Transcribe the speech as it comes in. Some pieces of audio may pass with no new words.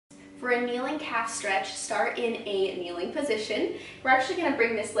For a kneeling calf stretch, start in a kneeling position. We're actually going to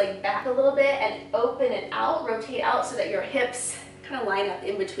bring this leg back a little bit and open it out, rotate out so that your hips kind of line up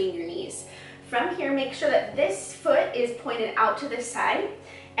in between your knees. From here, make sure that this foot is pointed out to the side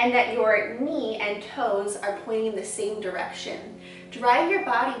and that your knee and toes are pointing in the same direction. Drive your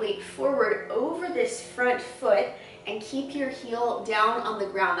body weight forward over this front foot and keep your heel down on the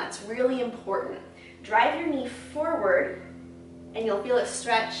ground. That's really important. Drive your knee forward and you'll feel a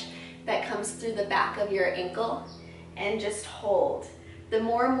stretch that comes through the back of your ankle, and just hold. The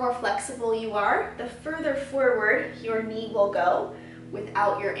more and more flexible you are, the further forward your knee will go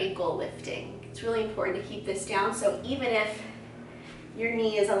without your ankle lifting. It's really important to keep this down, so even if your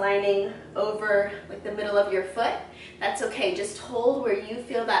knee is aligning over like the middle of your foot, that's okay. Just hold where you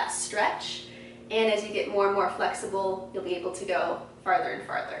feel that stretch, and as you get more and more flexible, you'll be able to go farther and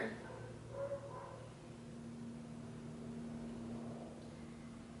farther.